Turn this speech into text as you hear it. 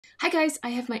Hi guys, I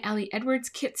have my Ali Edwards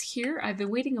kits here. I've been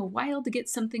waiting a while to get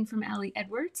something from Ali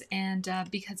Edwards, and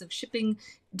because of shipping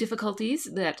difficulties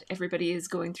that everybody is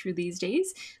going through these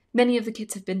days, many of the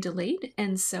kits have been delayed,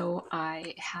 and so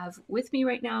I have with me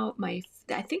right now I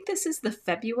think this is the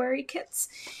February kits,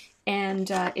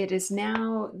 and it is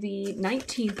now the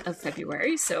 19th of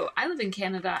February, so I live in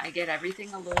Canada. I get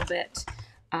everything a little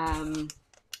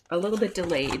bit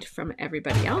delayed from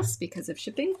everybody else because of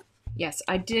shipping. Yes,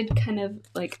 I did kind of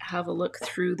like have a look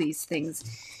through these things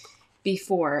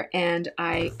before, and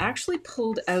I actually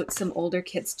pulled out some older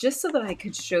kits just so that I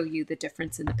could show you the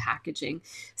difference in the packaging.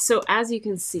 So as you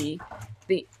can see,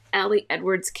 the Ali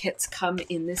Edwards kits come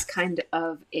in this kind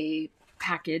of a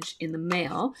package in the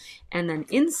mail, and then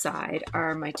inside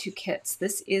are my two kits.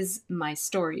 This is my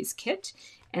Stories kit,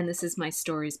 and this is my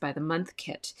Stories by the Month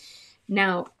kit.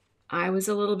 Now, I was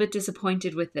a little bit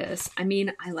disappointed with this. I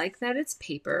mean, I like that it's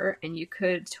paper and you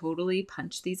could totally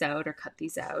punch these out or cut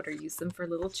these out or use them for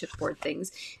little chipboard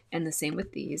things, and the same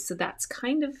with these. So that's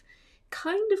kind of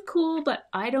cool, but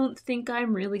I don't think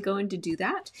I'm really going to do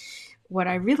that. What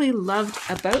I really loved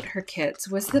about her kits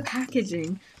was the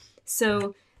packaging.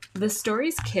 So the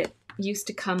Stories kit used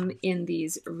to come in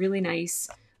these really nice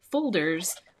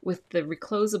folders with the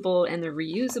reclosable and the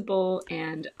reusable,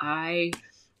 and I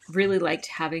really liked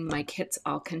having my kits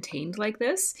all contained like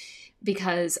this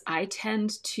because I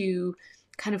tend to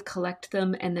kind of collect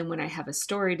them, and then when I have a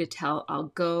story to tell,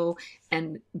 I'll go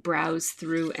and browse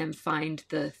through and find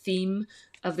the theme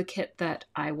of the kit that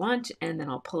I want, and then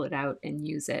I'll pull it out and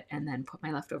use it, and then put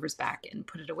my leftovers back and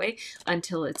put it away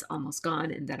until it's almost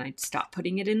gone, and then I stop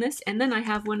putting it in this, and then I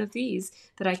have one of these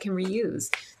that I can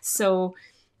reuse. So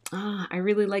I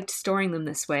really liked storing them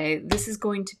this way. This is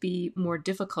going to be more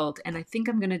difficult, and I think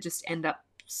I'm going to just end up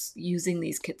using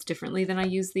these kits differently than I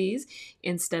use these,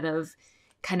 instead of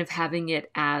kind of having it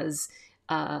as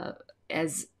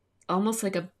almost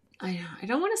like I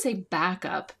don't want to say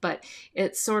backup, but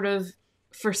it's sort of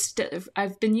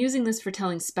I've been using this for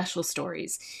telling special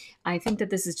stories. I think that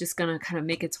this is just going to kind of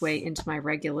make its way into my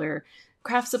regular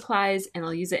craft supplies, and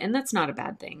I'll use it, and that's not a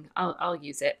bad thing. I'll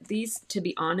use it. These, to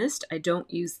be honest, I don't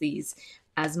use these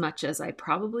as much as I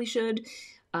probably should,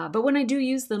 but when I do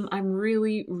use them, I'm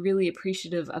really, really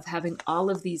appreciative of having all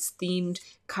of these themed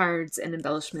cards and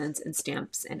embellishments and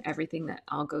stamps and everything that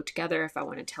all go together if I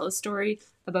want to tell a story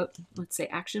about, let's say,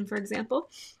 action, for example.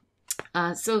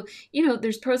 So,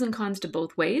 there's pros and cons to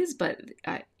both ways, but,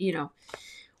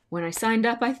 when I signed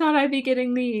up, I thought I'd be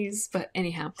getting these, but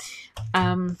anyhow.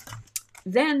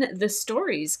 Then the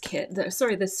Stories kit,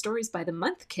 the Stories by the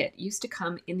Month kit used to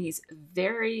come in these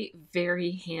very,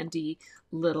 very handy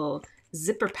little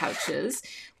zipper pouches,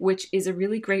 which is a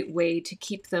really great way to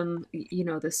keep them,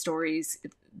 the Stories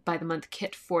by the Month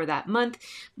kit for that month.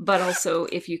 But also,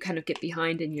 if you kind of get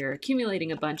behind and you're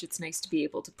accumulating a bunch, it's nice to be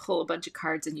able to pull a bunch of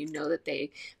cards and that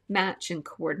they match and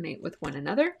coordinate with one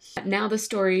another. Now the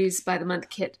Stories by the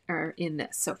Month kit are in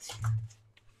this. So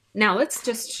now let's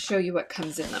just show you what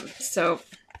comes in them. So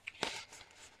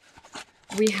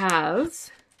we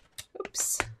have,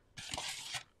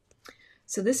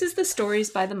 so this is the Stories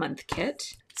by the Month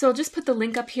kit. So I'll just put the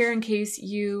link up here in case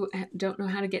you don't know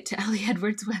how to get to Ali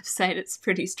Edwards' website. It's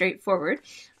pretty straightforward,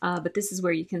 but this is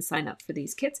where you can sign up for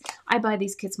these kits. I buy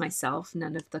these kits myself.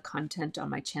 None of the content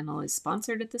on my channel is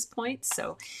sponsored at this point,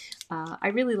 so I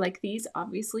really like these,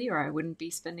 obviously, or I wouldn't be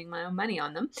spending my own money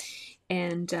on them.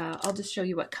 And I'll just show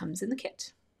you what comes in the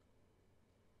kit.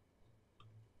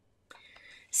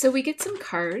 So we get some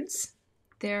cards.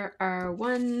 There are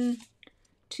 1,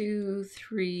 2,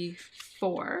 3,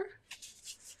 4.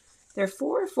 There are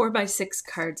 4 4x6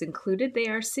 cards included. They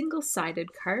are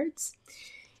single-sided cards.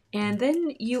 And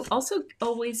then you also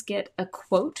always get a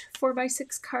quote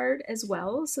 4x6 card as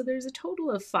well. So there's a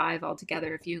total of 5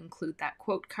 altogether if you include that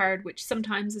quote card, which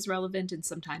sometimes is relevant and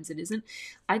sometimes it isn't.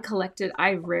 I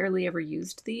rarely ever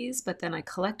used these, but then I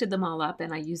collected them all up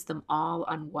and I used them all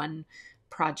on one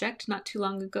project not too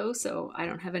long ago. So I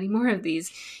don't have any more of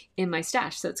these in my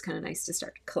stash. So it's kind of nice to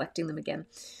start collecting them again.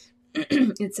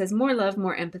 It says, "More love,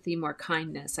 more empathy, more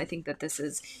kindness." I think that this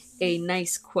is a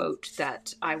nice quote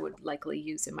that I would likely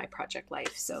use in my project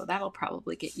life, so that'll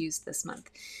probably get used this month.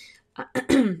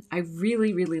 I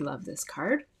really, really love this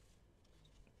card.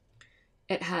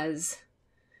 It has,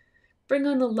 "Bring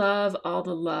on the love, all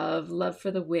the love, love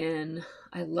for the win."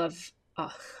 I love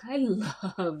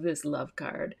this love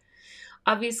card.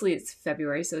 Obviously, it's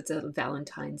February, so it's a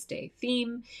Valentine's Day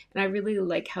theme, and I really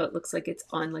like how it looks like it's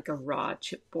on like a raw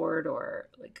chipboard, or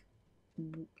like,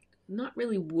 not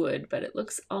really wood, but it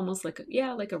looks almost like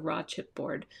like a raw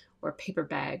chipboard or paper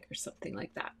bag or something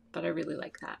like that, but I really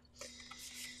like that.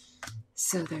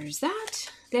 So there's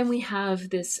that. Then we have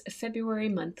this February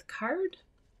month card.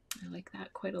 I like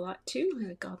that quite a lot too. I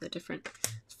like all the different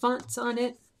fonts on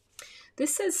it.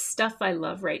 This says stuff I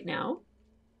love right now.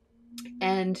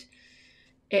 And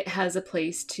it has a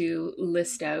place to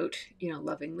list out,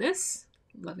 loving this,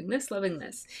 loving this, loving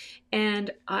this.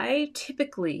 And I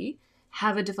typically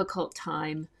have a difficult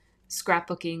time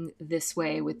scrapbooking this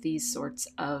way with these sorts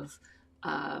of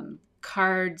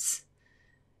cards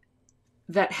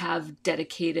that have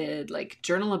dedicated, like,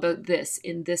 journal about this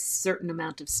in this certain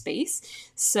amount of space.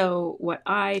 So what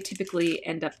I typically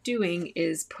end up doing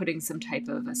is putting some type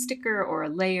of a sticker or a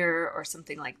layer or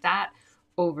something like that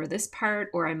over this part,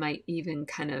 or I might even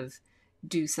kind of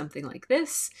do something like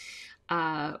this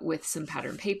with some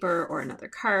pattern paper or another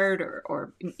card,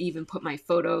 or even put my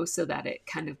photo so that it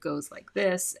kind of goes like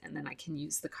this, and then I can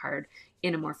use the card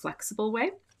in a more flexible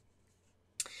way.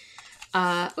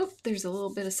 There's a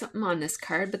little bit of something on this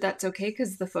card, but that's okay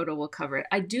because the photo will cover it.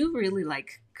 I do really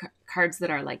like cards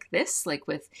that are like this, like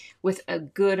with a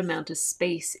good amount of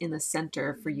space in the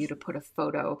center for you to put a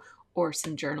photo or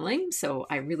some journaling. So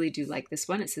I really do like this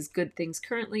one. It says good things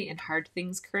currently and hard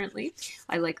things currently.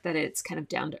 I like that it's kind of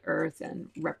down to earth and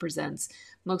represents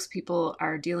most people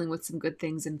are dealing with some good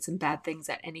things and some bad things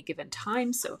at any given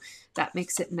time. So that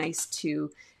makes it nice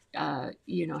to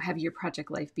have your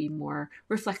project life be more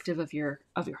reflective of your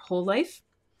whole life.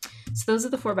 So those are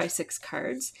the 4x6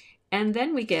 cards. And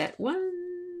then we get 1,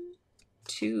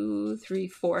 2, 3,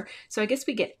 4. So I guess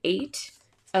we get 8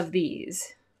 of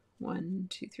these. 1,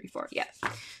 2, 3, 4. Yeah.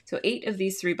 So 8 of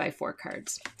these 3x4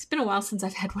 cards. It's been a while since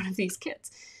I've had one of these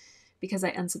kits because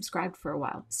I unsubscribed for a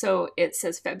while. So it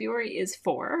says February is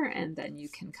 4, and then you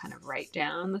can kind of write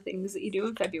down the things that you do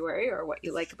in February or what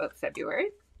you like about February.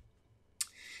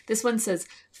 This one says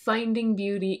finding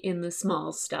beauty in the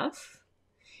small stuff.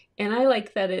 And I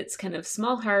like that it's kind of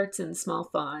small hearts and small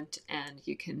font, and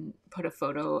you can put a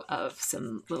photo of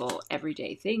some little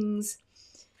everyday things.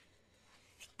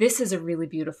 This is a really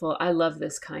beautiful, I love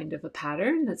this kind of a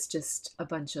pattern that's just a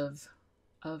bunch of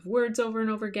words over and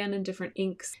over again in different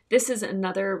inks. This is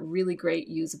another really great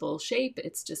usable shape.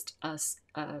 It's just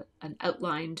an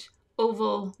outlined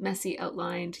oval, messy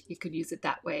outlined. You could use it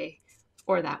that way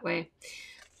or that way.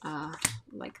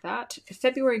 Like that.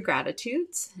 February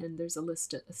gratitudes, and there's a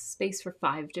list of space for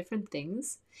 5 different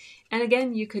things. And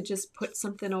again, you could just put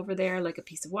something over there like a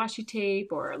piece of washi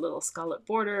tape or a little scallop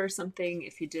border or something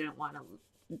if you didn't want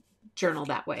to journal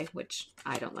that way, which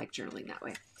I don't like journaling that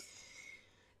way.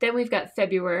 Then we've got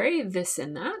February, this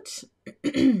and that.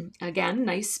 Again,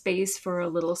 nice space for a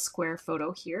little square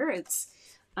photo here. It's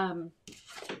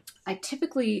I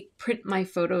typically print my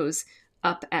photos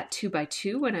up at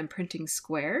 2x2 when I'm printing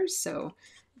squares. So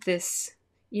this,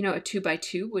 a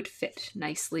 2x2 would fit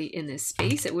nicely in this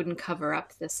space. It wouldn't cover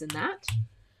up this and that.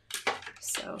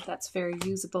 So that's very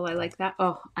usable. I like that.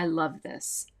 Oh, I love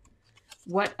this.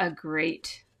 What a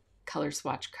great color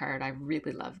swatch card. I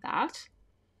really love that.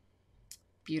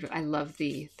 Beautiful. I love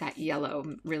that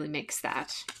yellow really makes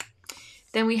that.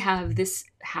 Then we have this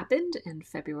happened and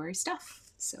February stuff.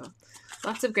 So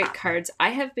lots of great cards. I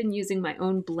have been using my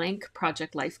own blank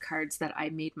Project Life cards that I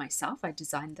made myself. I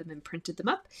designed them and printed them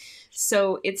up.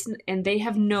 So and they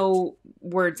have no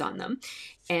words on them.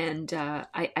 And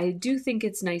I do think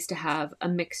it's nice to have a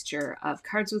mixture of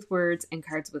cards with words and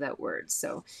cards without words.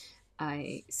 So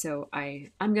I'm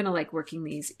going to like working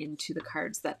these into the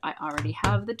cards that I already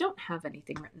have that don't have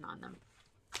anything written on them.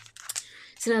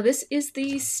 So now this is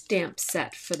the stamp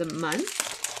set for the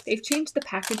month. They've changed the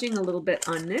packaging a little bit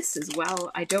on this as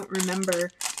well. I don't remember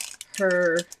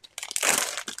her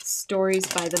stories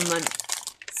by the month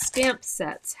stamp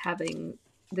sets having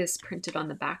this printed on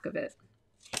the back of it.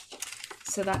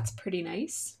 So that's pretty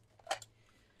nice.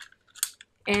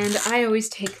 And I always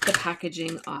take the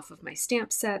packaging off of my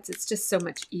stamp sets. It's just so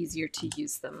much easier to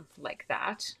use them like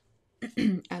that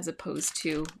as opposed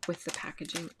to with the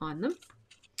packaging on them.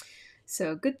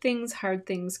 So good things, hard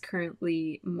things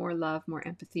currently, more love, more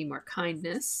empathy, more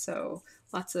kindness. So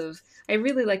I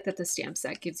really like that the stamp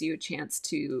set gives you a chance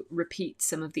to repeat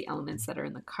some of the elements that are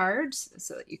in the cards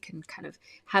so that you can kind of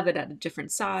have it at a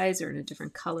different size or in a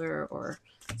different color or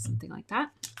something like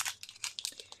that.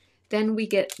 Then we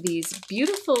get these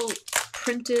beautiful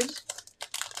printed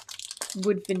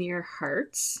wood veneer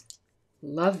hearts.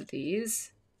 Love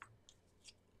these.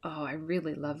 Oh, I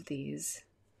really love these.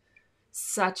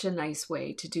 Such a nice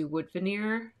way to do wood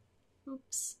veneer.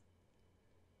 Oops.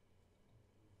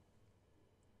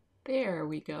 There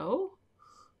we go.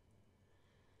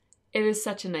 It is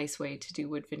such a nice way to do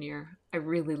wood veneer. I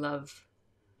really love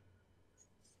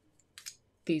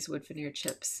these wood veneer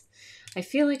chips. I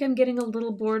feel like I'm getting a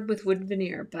little bored with wood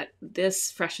veneer, but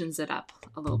this freshens it up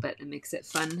a little bit and makes it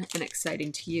fun and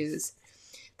exciting to use.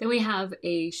 Then we have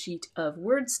a sheet of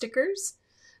word stickers,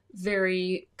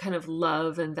 very kind of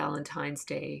love and Valentine's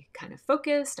Day kind of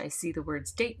focused. I see the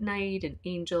words date night and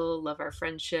angel, love our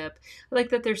friendship. I like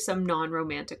that there's some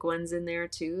non-romantic ones in there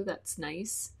too. That's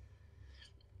nice.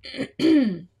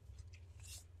 And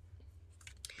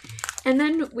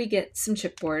then we get some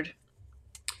chipboard.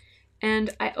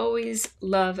 And I always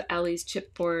love Allie's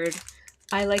chipboard.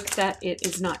 I like that it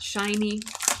is not shiny.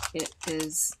 It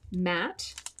is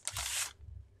matte.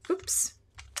 Oops.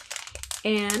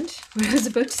 And what I was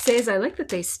about to say is I like that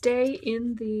they stay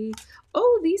in the...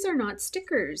 Oh, these are not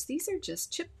stickers. These are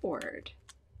just chipboard.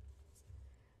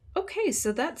 Okay,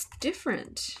 so that's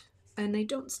different. And they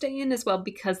don't stay in as well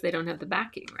because they don't have the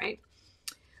backing, right?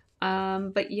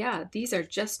 But yeah, these are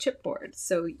just chipboard.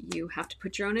 So you have to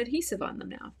put your own adhesive on them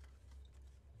now.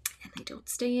 And they don't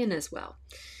stay in as well.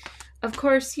 Of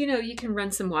course, you know, you can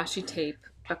run some washi tape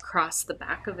across the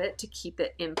back of it to keep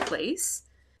it in place.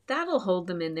 That'll hold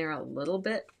them in there a little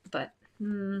bit, but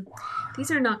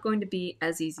these are not going to be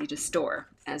as easy to store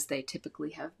as they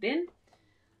typically have been.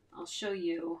 I'll show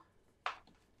you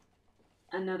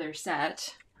another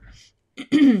set.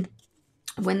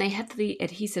 When they have the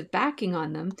adhesive backing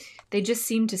on them, they just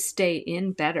seem to stay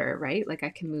in better, right? Like I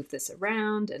can move this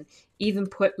around and even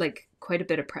put like quite a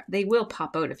bit of they will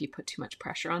pop out if you put too much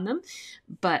pressure on them.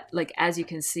 But like, as you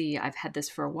can see, I've had this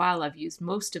for a while. I've used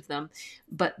most of them,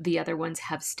 but the other ones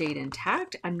have stayed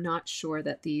intact. I'm not sure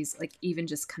that these, like even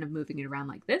just kind of moving it around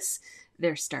like this,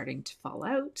 they're starting to fall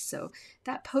out. So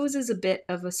that poses a bit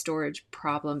of a storage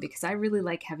problem because I really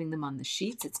like having them on the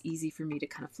sheets. It's easy for me to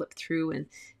kind of flip through and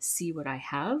see what I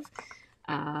have.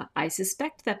 I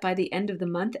suspect that by the end of the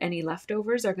month, any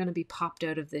leftovers are going to be popped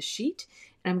out of this sheet,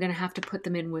 and I'm going to have to put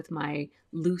them in with my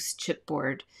loose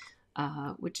chipboard,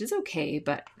 which is okay,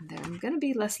 but I'm going to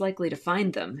be less likely to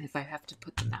find them if I have to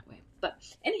put them that way. But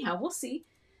anyhow, we'll see.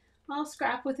 I'll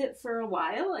scrap with it for a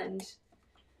while, and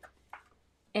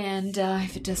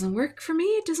if it doesn't work for me,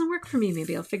 it doesn't work for me.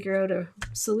 Maybe I'll figure out a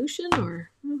solution,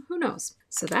 or who knows.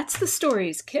 So that's the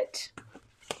stories kit.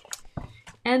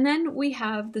 And then we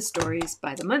have the stories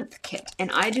by the month kit, and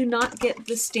I do not get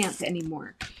the stamp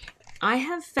anymore. I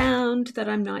have found that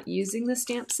I'm not using the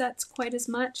stamp sets quite as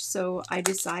much, so I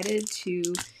decided to,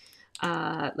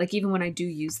 like even when I do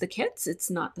use the kits,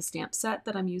 it's not the stamp set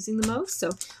that I'm using the most,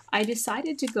 so I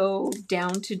decided to go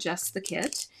down to just the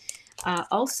kit.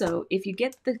 Also, if you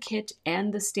get the kit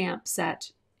and the stamp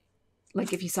set,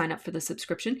 like if you sign up for the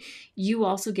subscription, you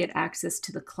also get access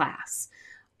to the class.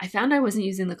 I found I wasn't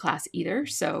using the class either,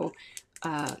 so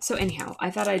anyhow, I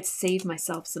thought I'd save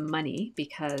myself some money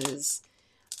because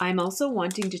I'm also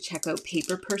wanting to check out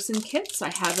Paper Person kits. I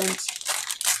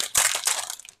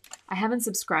haven't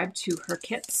subscribed to her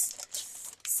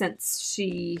kits since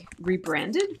she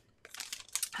rebranded.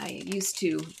 I used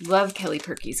to love Kelly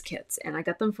Perky's kits, and I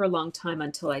got them for a long time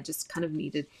until I just kind of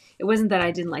needed, it wasn't that I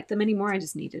didn't like them anymore, I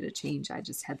just needed a change. I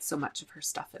just had so much of her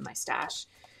stuff in my stash.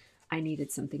 I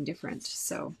needed something different.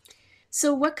 So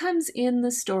what comes in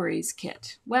the stories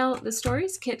kit? Well, the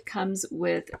stories kit comes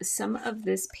with some of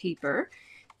this paper.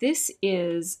 This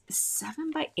is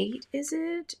 7 by 8, is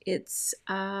it? It's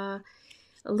a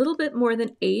little bit more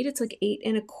than 8. It's like 8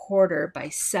 1/4 by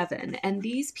 7. And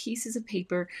these pieces of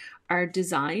paper are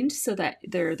designed so that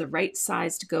they're the right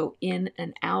size to go in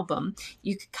an album.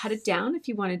 You could cut it down if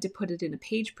you wanted to put it in a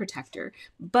page protector,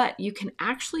 but you can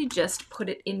actually just put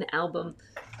it in the album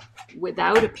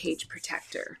without a page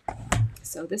protector.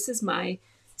 So this is my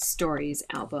stories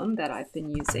album that I've been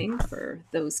using for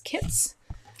those kits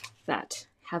that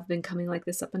have been coming like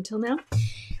this up until now.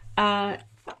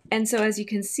 And so as you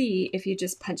can see, if you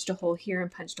just punched a hole here and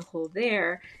punched a hole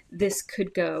there, this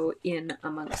could go in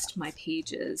amongst my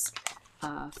pages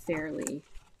fairly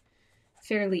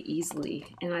easily.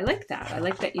 And I like that. I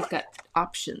like that you've got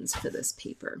options for this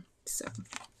paper. So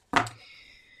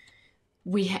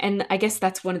and I guess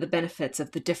that's one of the benefits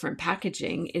of the different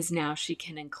packaging is now she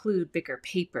can include bigger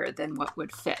paper than what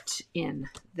would fit in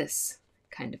this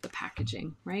kind of a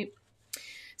packaging, right?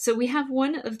 So we have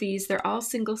one of these, they're all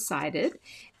single-sided,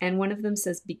 and one of them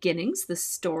says Beginnings, the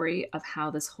story of how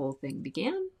this whole thing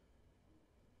began.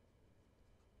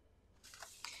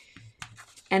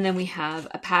 And then we have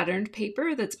a patterned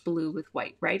paper that's blue with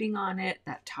white writing on it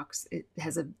that it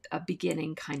has a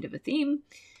beginning kind of a theme.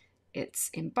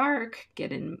 It's embark,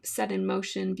 set in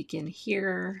motion, begin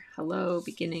here, hello,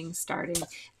 beginning, starting,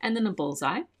 and then a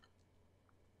bullseye,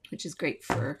 which is great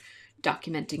for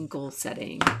documenting goal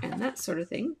setting and that sort of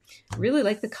thing. I really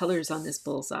like the colors on this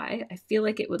bullseye. I feel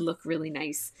like it would look really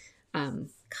nice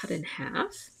cut in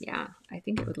half. Yeah, I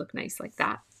think it would look nice like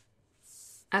that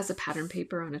as a pattern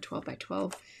paper on a 12 by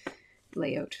 12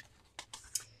 layout.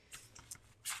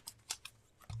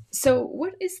 So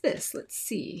what is this? Let's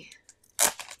see.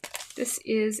 This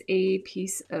is a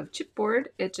piece of chipboard.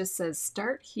 It just says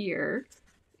start here.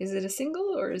 Is it a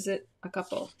single or is it a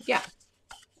couple? Yeah.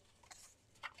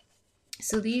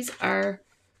 So these are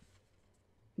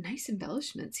nice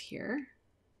embellishments here.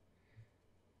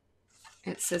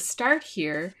 It says start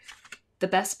here, the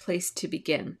best place to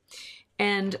begin.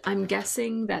 And I'm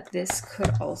guessing that this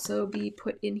could also be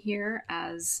put in here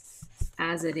as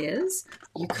it is.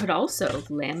 You could also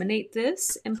laminate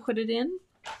this and put it in.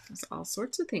 There's all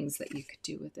sorts of things that you could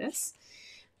do with this.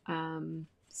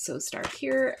 So start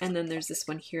here, and then there's this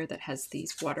one here that has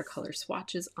these watercolor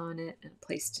swatches on it and a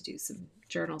place to do some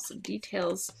journal, some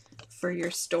details for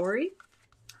your story.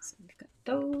 So we've got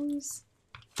those.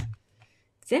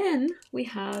 Then we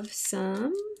have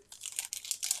some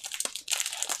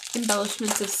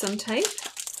embellishments of some type.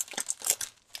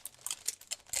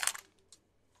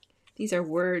 These are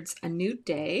words: a new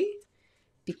day,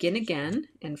 begin again,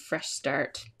 and fresh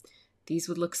start. These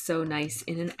would look so nice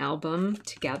in an album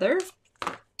together.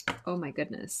 Oh my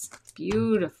goodness,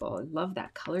 beautiful. I love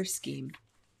that color scheme.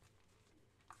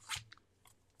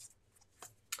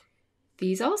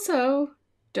 These also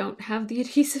don't have the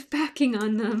adhesive backing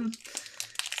on them.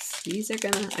 So these are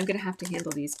I'm gonna have to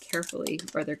handle these carefully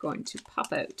or they're going to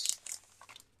pop out.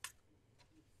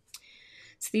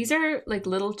 So these are like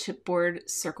little chipboard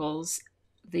circles.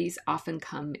 These often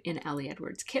come in Ellie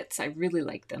Edwards kits. I really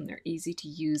like them. They're easy to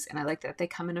use, and I like that they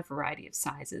come in a variety of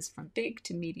sizes from big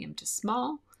to medium to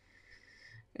small.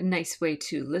 A nice way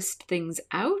to list things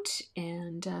out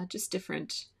and just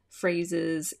different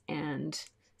phrases and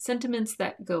sentiments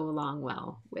that go along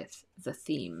well with the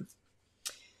theme.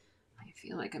 I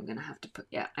feel like I'm going to have to put,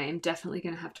 yeah, I am definitely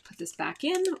going to have to put this back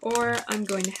in, or I'm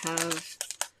going to have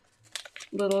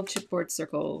little chipboard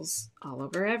circles all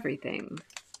over everything.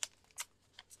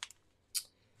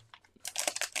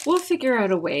 We'll figure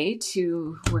out a way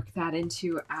to work that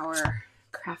into our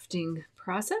crafting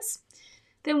process.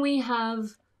 Then we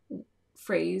have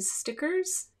phrase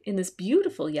stickers in this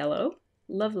beautiful yellow.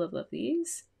 Love, love, love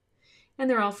these. And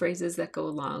they're all phrases that go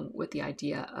along with the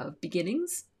idea of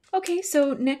beginnings. Okay,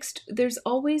 so next, there's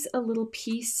always a little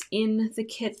piece in the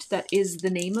kit that is the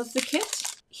name of the kit.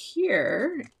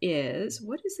 Here is,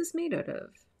 what is this made out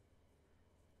of?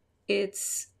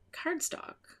 It's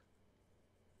cardstock.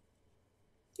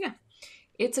 Yeah,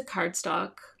 it's a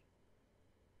cardstock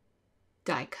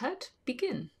die cut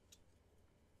begin.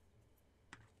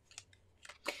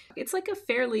 It's like a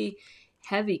fairly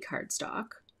heavy cardstock.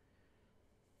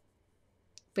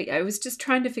 But I was just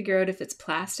trying to figure out if it's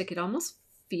plastic. It almost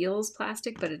feels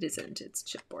plastic, but it isn't. It's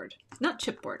chipboard. Not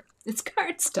chipboard. It's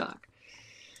cardstock.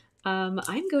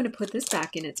 I'm going to put this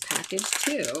back in its package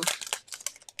too,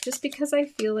 just because I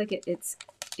feel like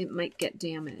it might get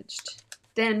damaged.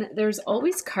 Then there's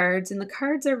always cards, and the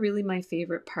cards are really my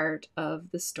favorite part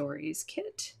of the Stories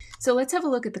kit. So let's have a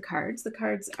look at the cards. The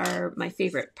cards are my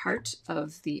favorite part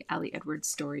of the Ellie Edwards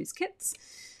Stories kits.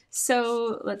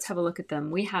 So let's have a look at them.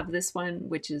 We have this one,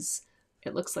 which is,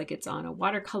 it looks like it's on a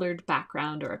watercolored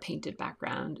background or a painted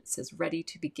background. It says ready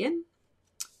to begin.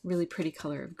 Really pretty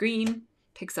color of green.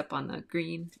 Picks up on the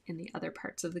green in the other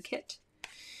parts of the kit.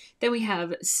 Then we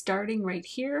have starting right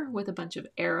here with a bunch of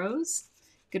arrows.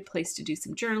 Good place to do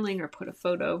some journaling or put a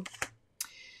photo.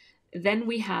 Then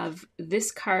we have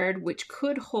this card, which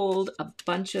could hold a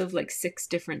bunch of like 6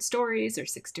 different stories or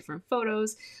 6 different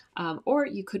photos, or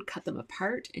you could cut them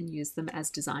apart and use them as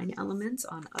design elements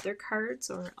on other cards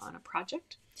or on a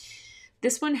project.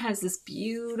 This one has this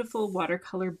beautiful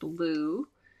watercolor blue,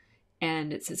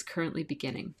 and it says currently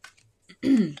beginning.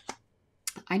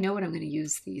 I know what I'm going to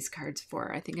use these cards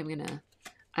for. I think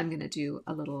I'm going to do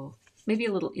a little, maybe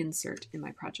a little insert in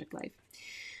my project life.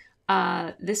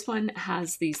 This one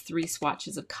has these 3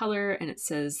 swatches of color, and it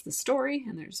says the story,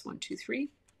 and there's 1, 2, 3.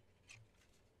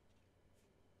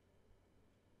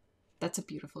 That's a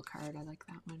beautiful card. I like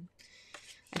that one.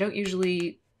 I don't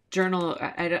usually journal,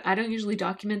 I don't usually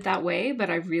document that way, but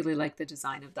I really like the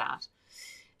design of that.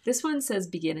 This one says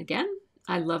begin again.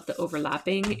 I love the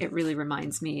overlapping. It really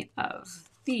reminds me of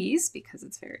these because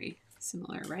it's very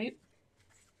similar, right?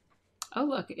 Oh,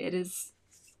 look, it is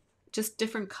just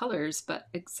different colors, but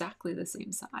exactly the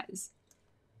same size.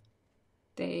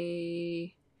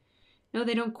 They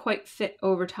don't quite fit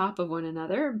over top of one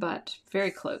another, but very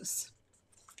close.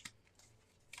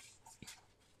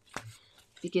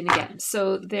 begin again.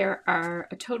 So there are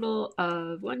a total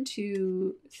of 1,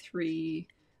 2, 3,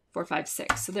 4, 5,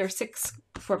 6. So there are 6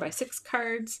 4x6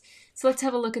 cards. So let's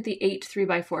have a look at the 8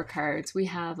 3x4 cards. We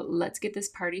have Let's Get This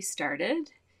Party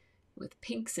Started with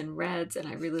pinks and reds, and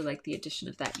I really like the addition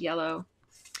of that yellow.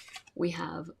 We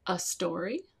have A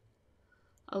Story,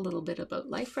 a little bit about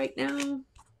life right now.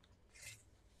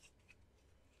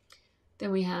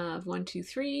 Then we have 1, 2,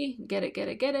 3, Get It, Get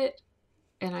It, Get It.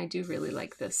 And I do really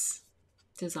like this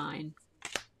design.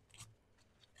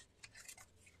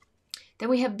 Then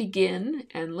we have Begin,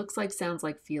 and Looks Like, Sounds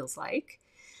Like, Feels Like.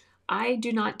 I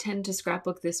do not tend to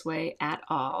scrapbook this way at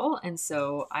all, and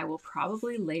so I will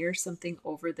probably layer something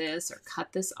over this or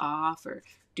cut this off or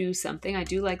do something. I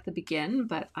do like the Begin,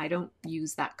 but I don't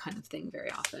use that kind of thing very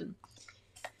often.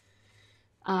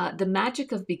 The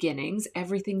magic of beginnings,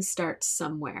 everything starts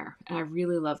somewhere. And I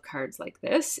really love cards like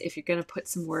this. If you're going to put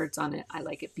some words on it, I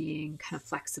like it being kind of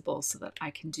flexible so that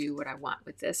I can do what I want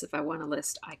with this. If I want a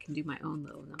list, I can do my own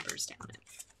little numbers down it.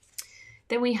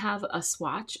 Then we have a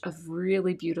swatch of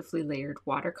really beautifully layered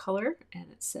watercolor,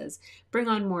 and it says, bring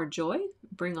on more joy,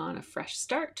 bring on a fresh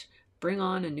start, bring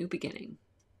on a new beginning.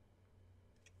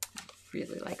 I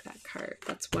really like that card.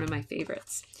 That's one of my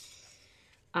favorites.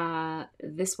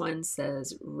 This one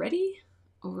says ready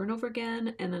over and over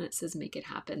again, and then it says make it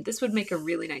happen. This would make a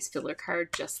really nice filler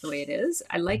card just the way it is.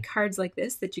 I like cards like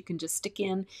this that you can just stick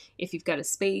in if you've got a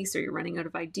space or you're running out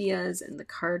of ideas and the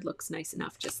card looks nice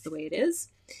enough just the way it is.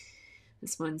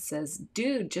 This one says,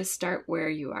 dude, just start where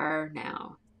you are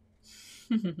now.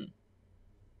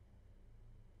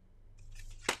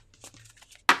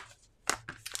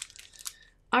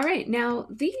 All right, now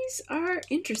these are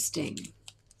interesting.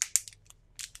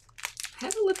 I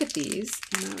had a look at these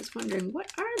and I was wondering,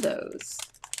 what are those?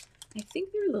 I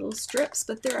think they're little strips,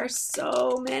 but there are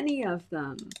so many of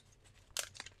them.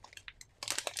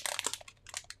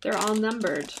 They're all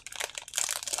numbered.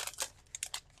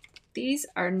 These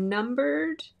are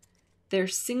numbered, they're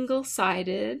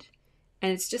single-sided,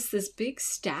 and it's just this big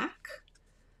stack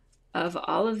of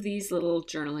all of these little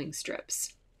journaling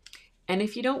strips. And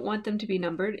if you don't want them to be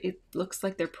numbered, it looks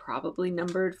like they're probably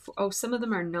numbered. Oh, some of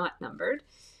them are not numbered.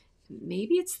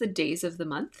 Maybe it's the days of the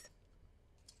month.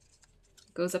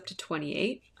 It goes up to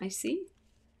 28, I see.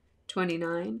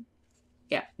 29.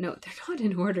 Yeah, no, they're not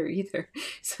in order either.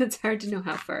 So it's hard to know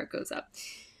how far it goes up.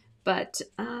 But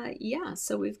yeah,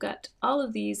 so we've got all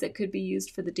of these that could be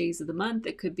used for the days of the month.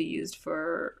 It could be used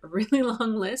for a really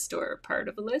long list or part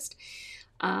of a list.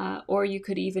 Or you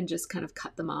could even just kind of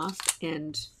cut them off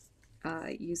and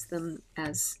use them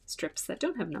as strips that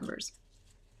don't have numbers.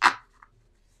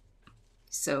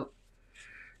 So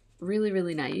really,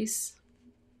 really nice.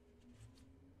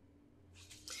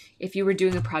 If you were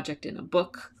doing a project in a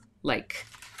book like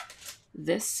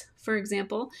this, for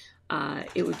example,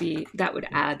 that would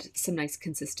add some nice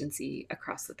consistency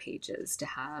across the pages to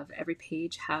have every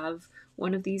page have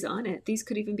one of these on it. These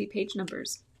could even be page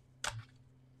numbers.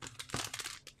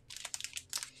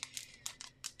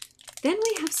 Then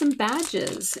we have some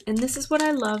badges, and this is what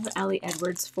I love Ali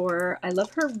Edwards for. I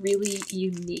love her really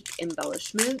unique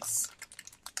embellishments.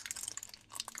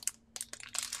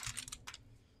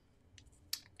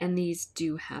 And these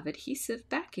do have adhesive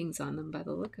backings on them by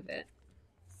the look of it.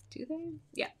 Do they?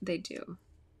 Yeah, they do.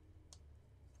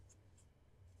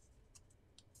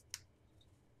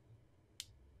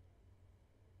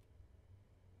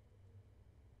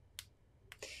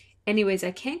 Anyways,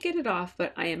 I can't get it off,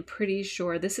 but I am pretty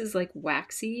sure this is like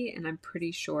waxy, and I'm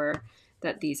pretty sure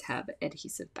that these have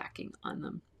adhesive backing on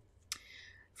them.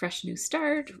 Fresh New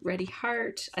Start, Ready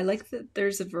Heart. I like that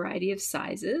there's a variety of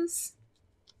sizes.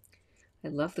 I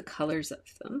love the colors of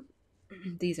them.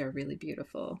 These are really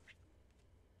beautiful.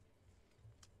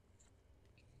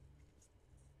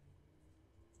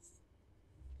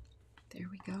 There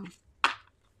we go.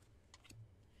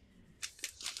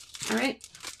 All right.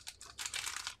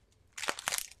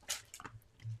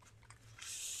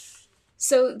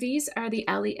 So these are the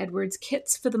Ali Edwards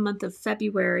kits for the month of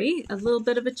February. A little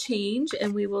bit of a change,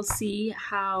 and we will see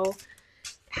how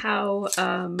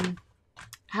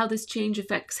this change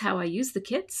affects how I use the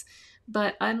kits.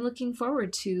 But I'm looking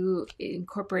forward to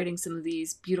incorporating some of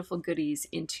these beautiful goodies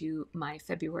into my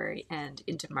February and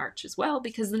into March as well,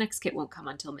 because the next kit won't come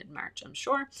until mid-March, I'm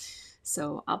sure.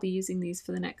 So I'll be using these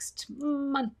for the next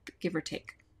month, give or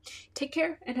take. Take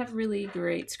care and have a really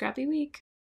great scrappy week.